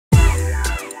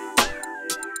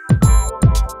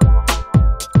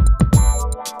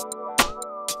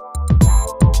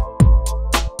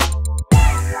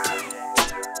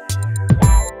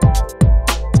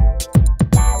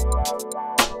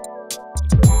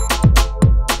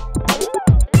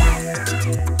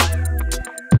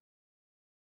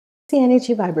The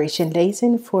energy vibration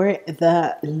lezen voor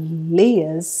de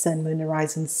Leeu's en Moon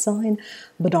Rising sign.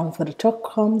 Bedankt voor de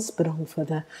toekomst, bedankt voor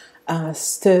de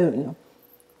steun.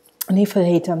 Niet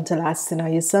vergeten om te luisteren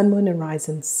naar je Sun, Moon en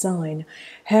Rising sign.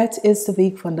 Het is de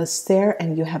week van de ster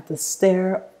en you have the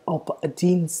ster op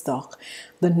dinsdag.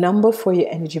 The number for your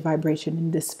energy vibration in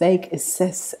this week is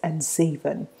 6 en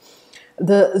 7.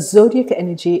 De zodiac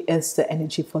energy is de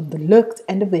energie van de lucht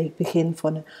en de week begint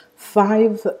van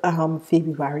 5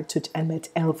 februari tot en met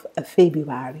 11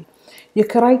 februari. Je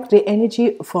krijgt de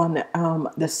energie van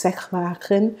de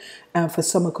zegwagen. Voor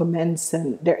sommige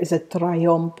mensen er is een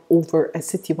triomf over een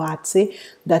situatie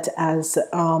dat has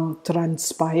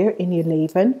transpired in je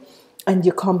leven. En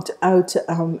je komt uit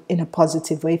in een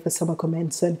positive way voor sommige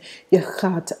mensen. Je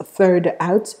gaat verder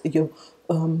uit. Je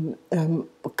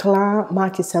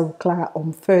maak jezelf klaar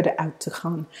om verder uit te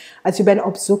gaan. Als je bent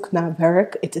op zoek naar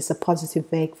werk, het is een positieve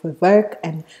week voor werk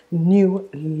en nieuw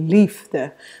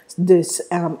liefde. Dus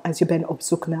als je bent op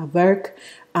zoek naar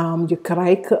werk, je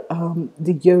krijgt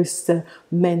de juiste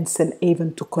mensen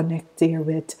even te connecteren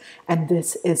met. En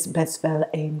dit is best wel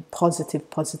een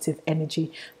positive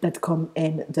energy dat komt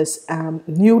in. Dus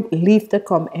nieuw liefde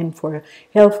komt in voor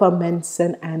heel veel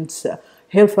mensen en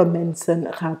heel veel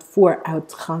mensen gaan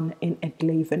vooruit gaan in het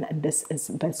leven en dit is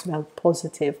best wel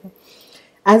positief.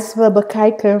 Als we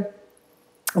bekijken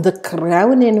de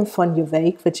crowning van je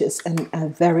week, which is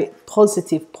een very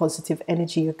positive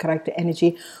energy. Je krijgt de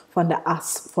energie van de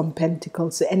As van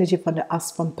Pentacles. De energie van de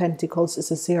As van Pentacles is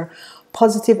een zeer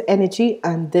positive energy.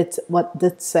 En wat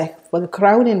dit zegt voor de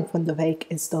crowning van de week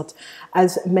is dat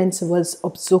als mensen was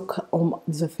op zoek om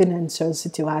de financiële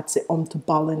situatie om te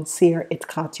balanceren, het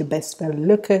gaat je best wel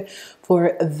lukken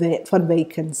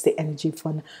vanwege de energie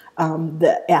van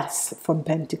de As van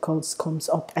Pentacles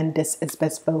komt op. En dit is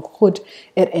best wel goed.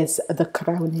 Het is de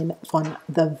crowning van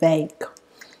de week.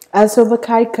 Als we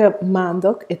kijken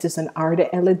maandag, het is een aarde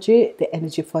energy. De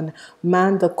energie van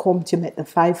maandag komt je met de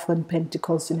 5 van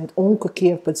Pentacles in het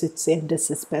omgekeerde positie. En dit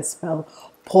is best wel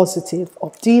positief.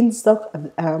 Op dinsdag,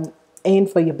 een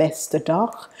van je beste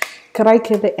dag, krijg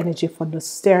je de energie van de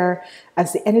ster.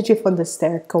 Als de energie van de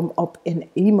ster komt op in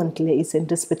iemand lezen,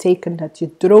 dus betekent dat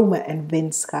je dromen en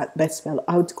wens gaat best wel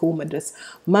uitkomen. Dus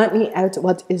maakt niet uit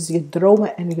wat is je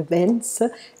dromen en je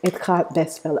wensen, het gaat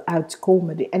best wel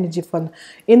uitkomen. De energie van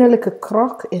innerlijke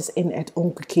kracht is in het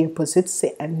omgekeerde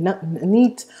positie en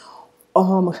niet.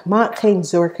 Maak geen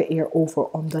zorgen hierover,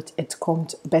 omdat het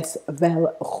komt best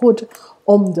wel goed.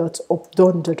 Omdat op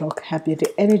donderdag heb je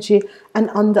de energie en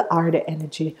aan de aarde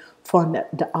energie van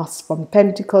de As van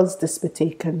Pentacles. Dus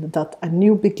betekent dat een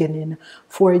nieuw beginning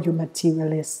voor je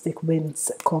materialistic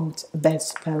wens komt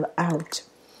best wel uit.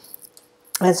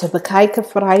 Als we bekijken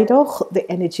vrijdag, de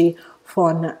energie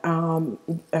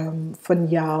van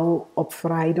jou op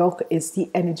vrijdag is die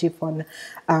energie van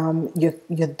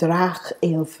je draagt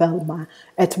heel veel,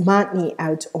 maar het maakt niet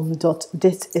uit, omdat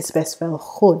dit is best wel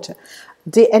goed.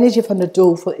 De energie van de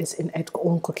duivel is in het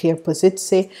omgekeerde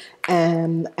positie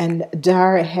en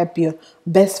daar heb je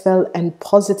best wel een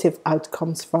positive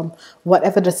outcomes from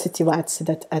whatever the situatie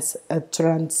that has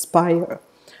transpired.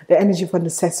 De energie van de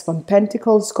 6 van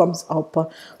Pentacles komt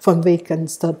op vanwege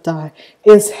dat daar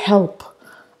is hulp.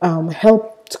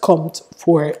 Hulp komt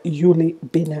voor jullie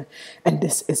binnen. En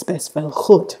dit is best wel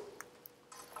goed.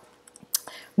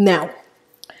 Nou,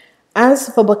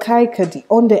 als we bekijken die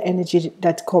onderenergie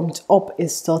dat komt op,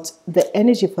 is dat de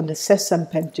energie van de 6 van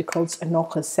Pentacles en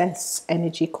nog een 6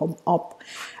 energie komt op.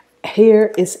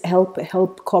 Hier is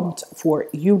hulp komt voor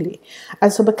jullie.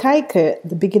 Als we bekijken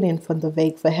de beginning van de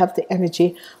week, we hebben de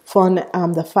energie van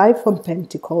de 5 van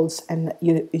Pentacles en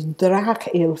je draagt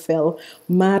heel veel,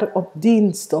 maar op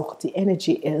dinsdag de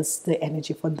energie is de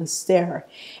energie van de ster.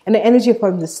 En de energie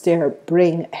van de ster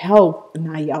brengt hulp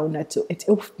naar jou naartoe. Het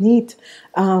hoeft niet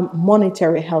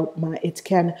monetary help, maar het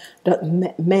kan dat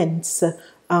mensen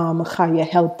ga je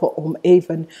helpen om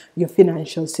even je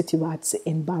financiële situatie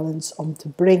in balans om te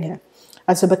brengen.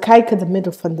 Als we bekijken de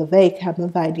middel van de week, hebben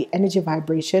wij die energy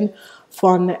vibration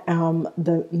van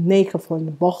de 9 van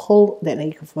de bochel, de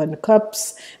 9 van de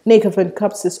cups. 9 van de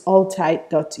cups is altijd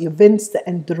dat je wensen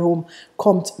en droom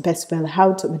komt best wel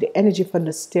uit. Met de energie van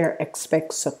de ster,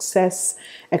 expect succes,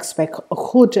 expect een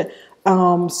goede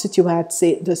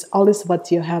situatie. Dus alles wat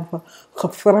je hebt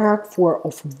gevraagd voor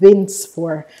of wens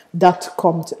voor, dat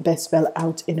komt best wel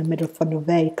uit in het middel van de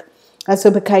week. Als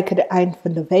we bekijken de eind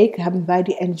van de week, hebben wij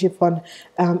die energie van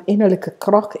innerlijke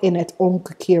kracht in het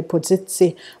omgekeerde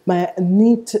positie. Maar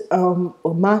niet,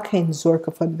 maak geen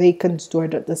zorgen van wekens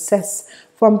doordat de 6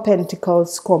 van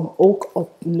Pentacles komt ook op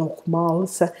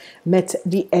nogmaals met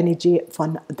die energie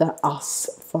van de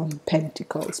as van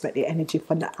Pentacles. Met die energie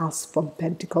van de as van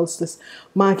Pentacles. Dus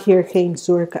maak hier geen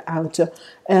zorgen uit.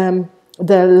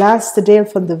 De laatste deel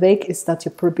van de week is dat je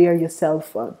probeert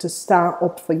jezelf te staan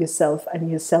op voor jezelf en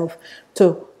jezelf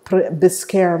te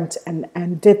beschermt.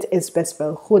 En dit is best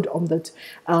wel goed, omdat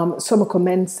sommige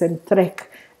mensen trekken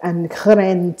een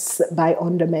grens bij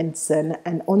andere mensen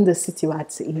en andere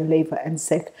situatie in je leven en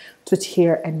zegt tot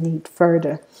hier en niet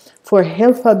verder. Voor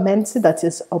heel veel mensen dat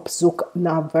is op zoek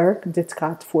naar werk. Dit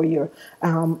gaat voor je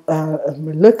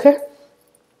lukken.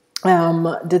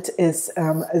 Dit is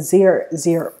zeer,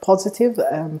 zeer positief.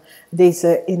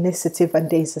 Deze initiatief en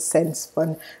deze sens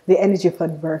van de energie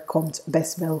van werk komt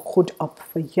best wel goed op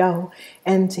voor jou.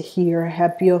 En hier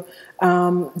heb je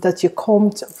dat je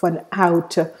komt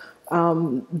vanuit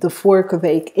de vorige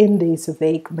week in deze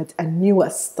week met een nieuwe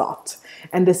start.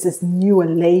 En dit is een nieuwe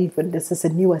leven, dit is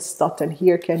een nieuwe start. En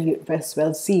hier kan je het best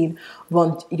wel zien,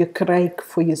 want je krijgt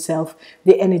voor jezelf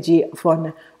de energie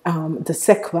van de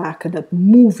sekwaken. Dat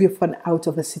move je vanuit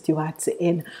of een situatie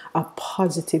in een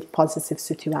positieve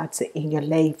situatie in je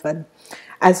leven.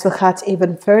 Als we gaan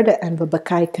even verder en we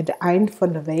bekijken de eind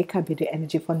van de week, heb je de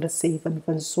energie van de 7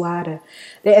 van zwaarden.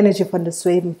 De energie van de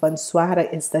 7 van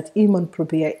zwaarden is dat iemand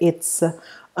probeert iets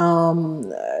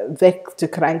weg te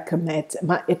krijgen met,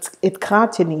 maar het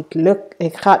gaat je niet lukken.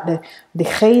 Het gaat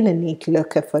degene niet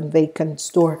lukken van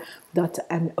wekens door dat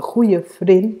een goede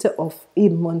vriend of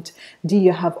iemand die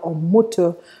je hebt ontmoet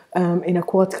in een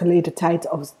kort geleden tijd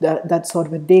of dat soort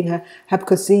van dingen, heb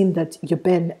gezien dat je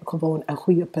bent gewoon een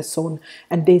goede persoon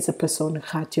en deze persoon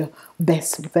gaat je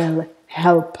best wel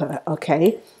helpen,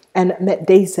 oké? En met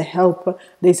deze helpen,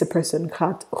 deze persoon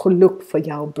gaat geluk voor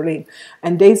jou brengen.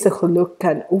 En deze geluk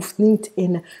hoeft niet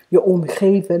in je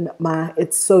omgeving, maar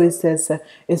het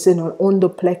is in een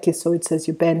onderplekje, zoiets als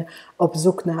je bent op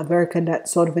zoek naar werk en dat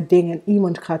soort van dingen.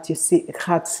 Iemand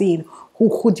gaat zien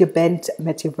hoe goed je bent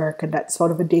met je werk en dat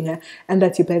soort van dingen. En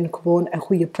dat je bent gewoon een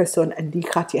goede persoon en die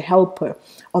gaat je helpen.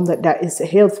 Omdat daar is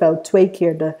heel veel, 2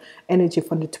 keer de energie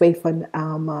van de 2 van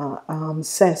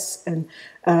 6. En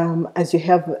als je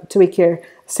hebt 2 keer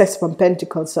 6 van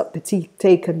Pentacles, dat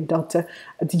betekent dat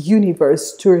het universe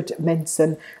stuurt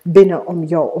mensen binnen om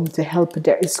jou om te helpen.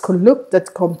 Er is geluk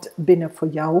dat komt binnen voor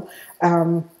jou.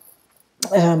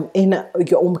 In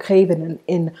je omgeving en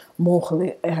in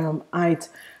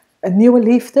mogelijkheid. Een nieuwe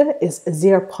liefde is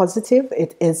zeer positief.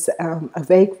 Het is een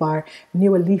week waar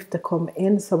nieuwe liefde komt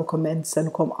in. Sommige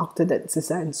mensen komen achter dat ze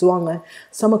zijn zwanger.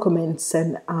 Sommige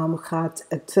mensen gaat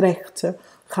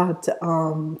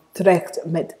terecht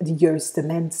met de juiste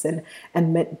mensen.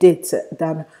 En met dit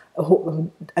dan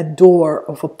een door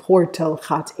of een portal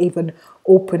gaat even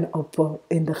open op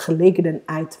in de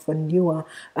gelegenheid van nieuwe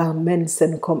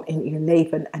mensen komen in je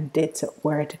leven. En dit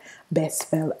wordt best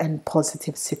wel een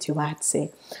positieve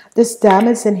situatie. Dus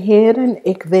dames en heren,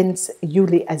 ik wens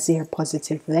jullie een zeer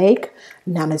positieve week.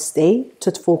 Namaste,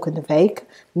 tot volgende week.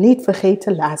 Niet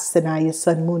vergeten, luister naar je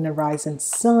Sun, Moon en Rising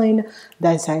Sign.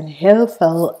 Daar zijn heel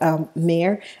veel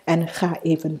meer. En ga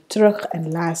even terug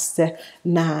en luister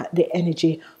naar de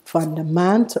energie van de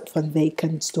maand, van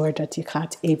wekens, doordat je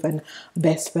gaat even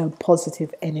best wel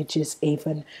positieve energies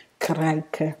even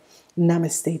krijgen.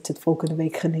 Namaste, tot volgende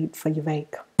week. Geniet van je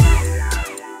week.